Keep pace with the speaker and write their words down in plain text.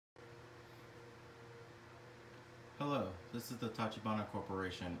Hello, this is the Tachibana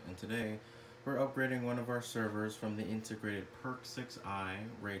Corporation, and today we're upgrading one of our servers from the integrated Perc 6i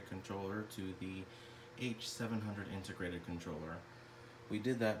RAID controller to the H700 integrated controller. We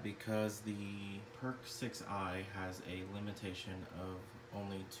did that because the Perc 6i has a limitation of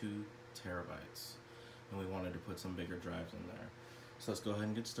only 2 terabytes, and we wanted to put some bigger drives in there. So let's go ahead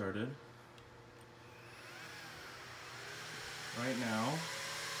and get started. Right now,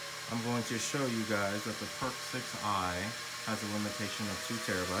 I'm going to show you guys that the Perc 6i has a limitation of 2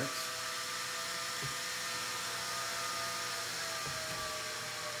 terabytes.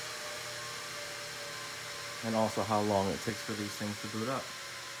 And also how long it takes for these things to boot up.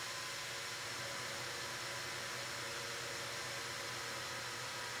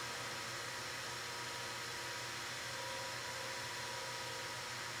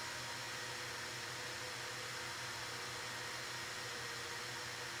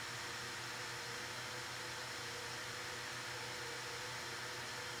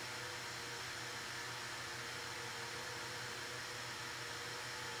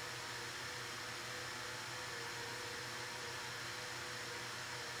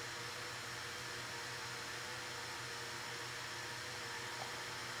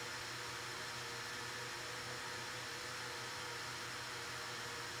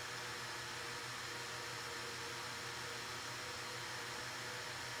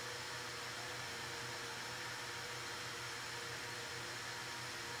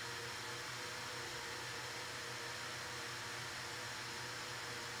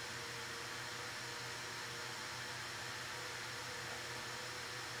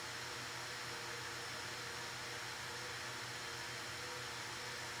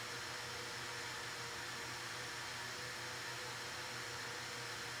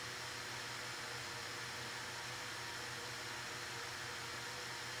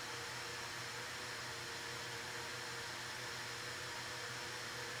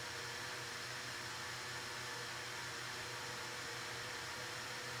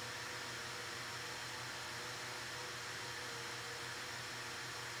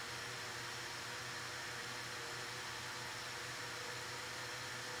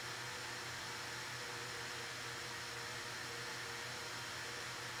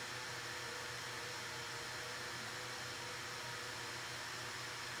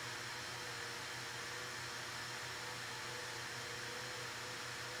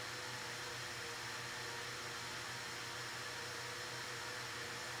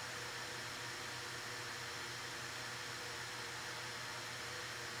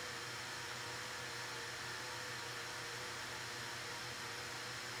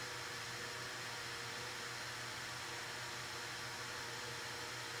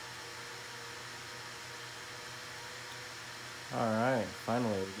 Alright,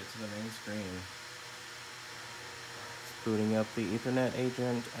 finally we get to the main screen. It's booting up the Ethernet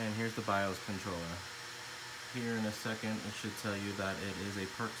agent, and here's the BIOS controller. Here in a second it should tell you that it is a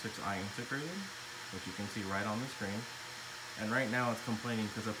Perc 6i integrated, which you can see right on the screen. And right now it's complaining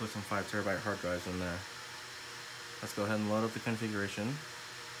because I put some 5 terabyte hard drives in there. Let's go ahead and load up the configuration.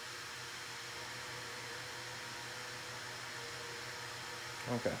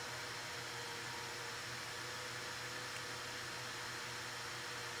 Okay.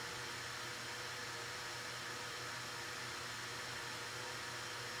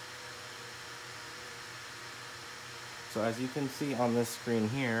 So as you can see on this screen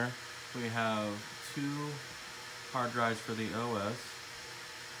here, we have 2 hard drives for the OS,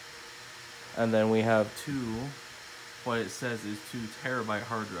 and then we have 2, what it says is 2 terabyte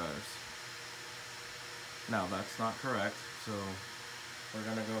hard drives. Now that's not correct, so we're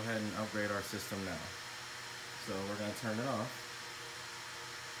gonna go ahead and upgrade our system now. So we're gonna turn it off.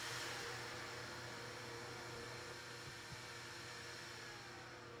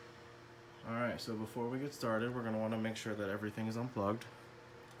 Alright, so before we get started, we're going to want to make sure that everything is unplugged.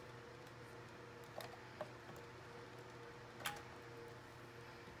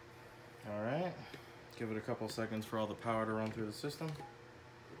 Alright, give it a couple seconds for all the power to run through the system.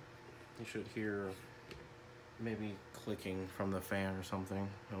 You should hear maybe clicking from the fan or something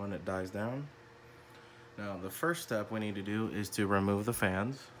when it dies down. Now, the first step we need to do is to remove the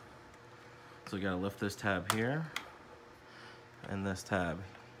fans. So you got to lift this tab here and this tab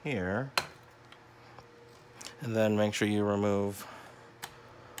here. And then make sure you remove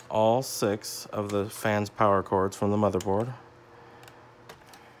all 6 of the fan's power cords from the motherboard.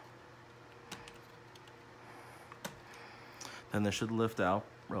 Then this should lift out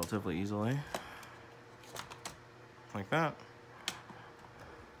relatively easily, like that.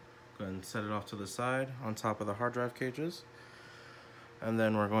 Go ahead and set it off to the side on top of the hard drive cages. And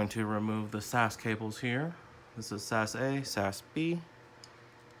then we're going to remove the SAS cables here This is SAS A, SAS B.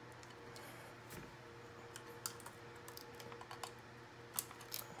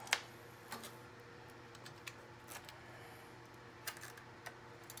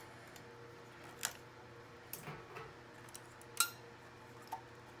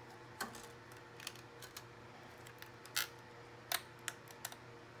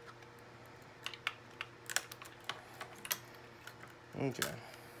 Okay.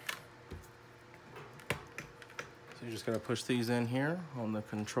 So you just gotta push these in here on the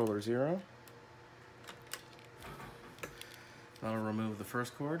controller 0. That'll remove the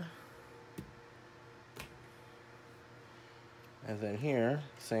first cord. And then here,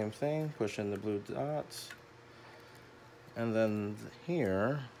 same thing, push in the blue dots. And then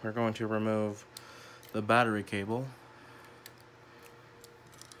here, we're going to remove the battery cable.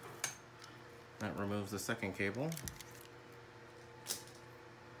 That removes the second cable.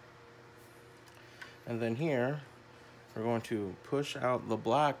 And then here, we're going to push out the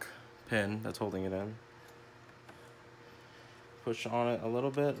black pin that's holding it in. Push on it a little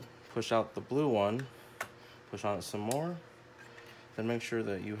bit, push out the blue one, push on it some more. Then make sure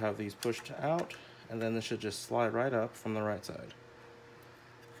that you have these pushed out, and then this should just slide right up from the right side.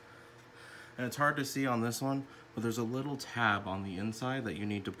 And it's hard to see on this one, but there's a little tab on the inside that you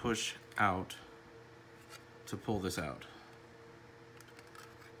need to push out to pull this out.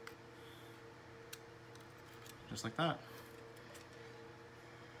 Just like that.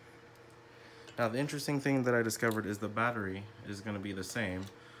 Now the interesting thing that I discovered is the battery is going to be the same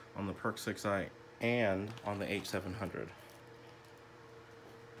on the Perc 6i and on the H700.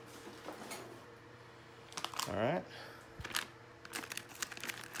 Alright.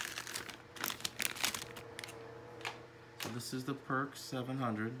 So this is the Perc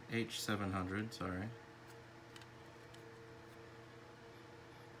 700, H700, sorry.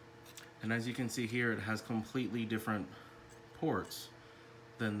 And as you can see here, it has completely different ports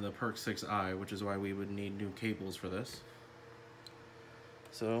than the Perc 6i, which is why we would need new cables for this.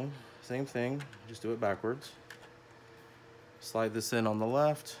 So, same thing, just do it backwards. Slide this in on the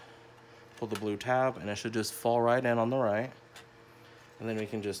left, pull the blue tab, and it should just fall right in on the right. And then we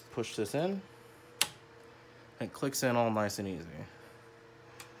can just push this in. It clicks in all nice and easy.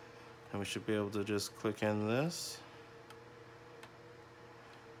 And we should be able to just click in this.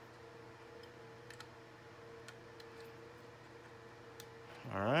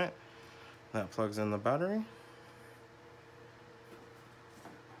 All right, that plugs in the battery.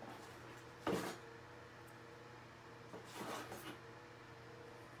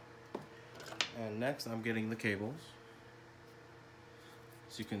 And next I'm getting the cables.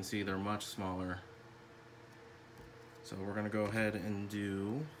 As you can see, they're much smaller. So we're gonna go ahead and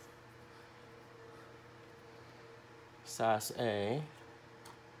do SAS A.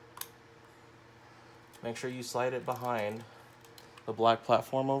 Make sure you slide it behind the black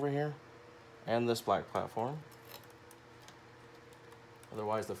platform over here and this black platform.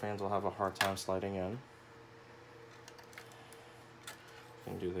 Otherwise the fans will have a hard time sliding in. You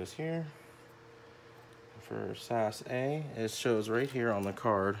can do this here. For SAS A, it shows right here on the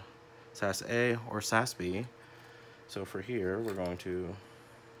card, SAS A or SAS B. So for here, we're going to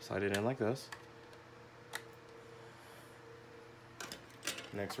slide it in like this.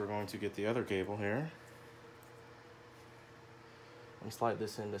 Next, we're going to get the other cable here and slide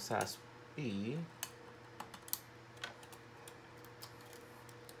this into SAS B.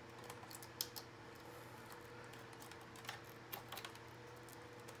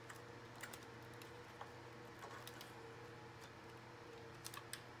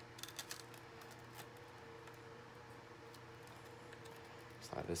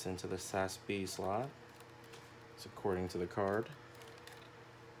 Slide this into the SAS B slot. It's according to the card.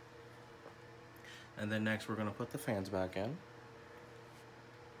 And then next we're going to put the fans back in.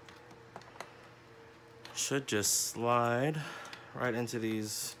 Should just slide right into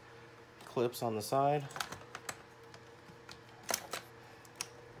these clips on the side.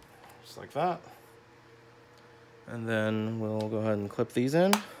 Just like that. And then we'll go ahead and clip these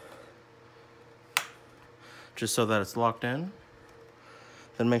in, just so that it's locked in.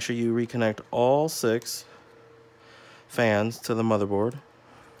 Then make sure you reconnect all 6 fans to the motherboard.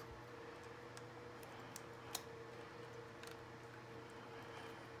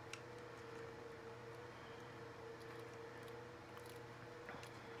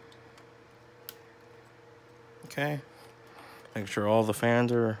 Okay, make sure all the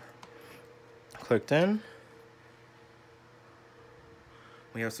fans are clicked in.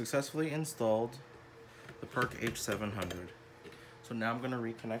 We have successfully installed the Perc H700. So now I'm going to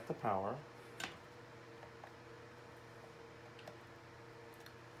reconnect the power.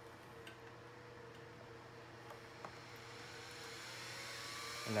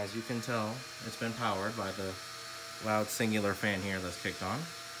 And as you can tell, it's been powered by the loud singular fan here that's kicked on.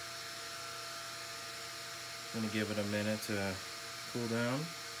 I'm gonna give it a minute to cool down.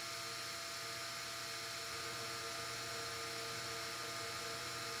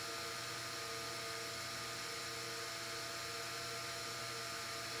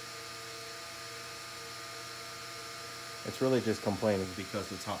 It's really just complaining because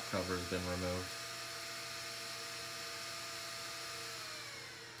the top cover has been removed.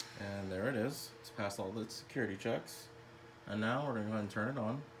 And there it is. It's passed all the security checks. And now we're going to go ahead and turn it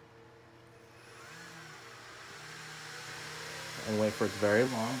on. And wait for its very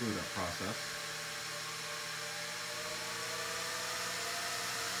long boot up process.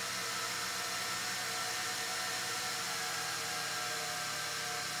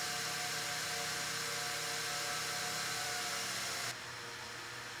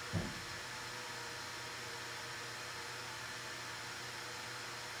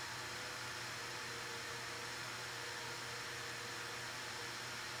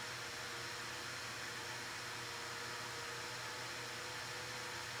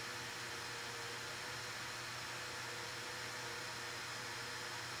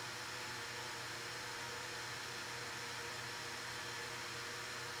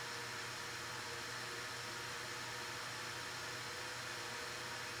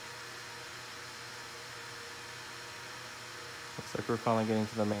 Looks like we're finally getting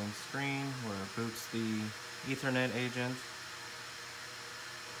to the main screen where it boots the Ethernet agent.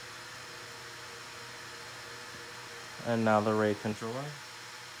 And now the RAID controller.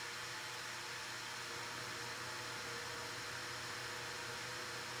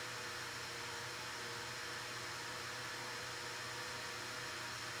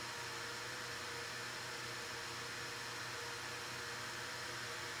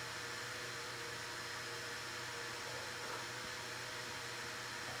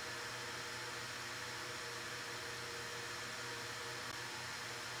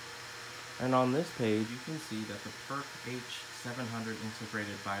 And on this page, you can see that the Perc H700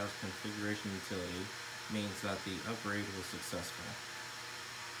 integrated BIOS configuration utility means that the upgrade was successful.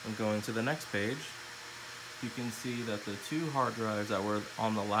 And going to the next page, you can see that the two hard drives that were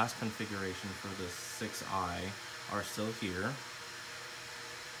on the last configuration for the 6i are still here.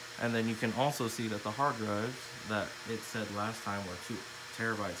 And then you can also see that the hard drives that it said last time were 2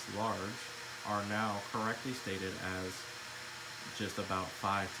 terabytes large are now correctly stated as just about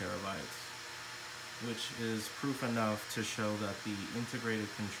 5 terabytes. Which is proof enough to show that the integrated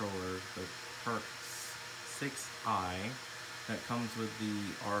controller, the Perc 6i, that comes with the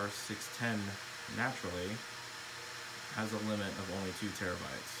R610 naturally, has a limit of only 2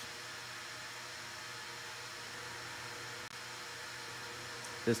 terabytes.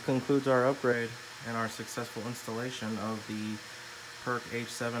 This concludes our upgrade and our successful installation of the Perc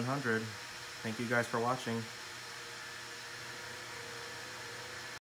H700. Thank you guys for watching.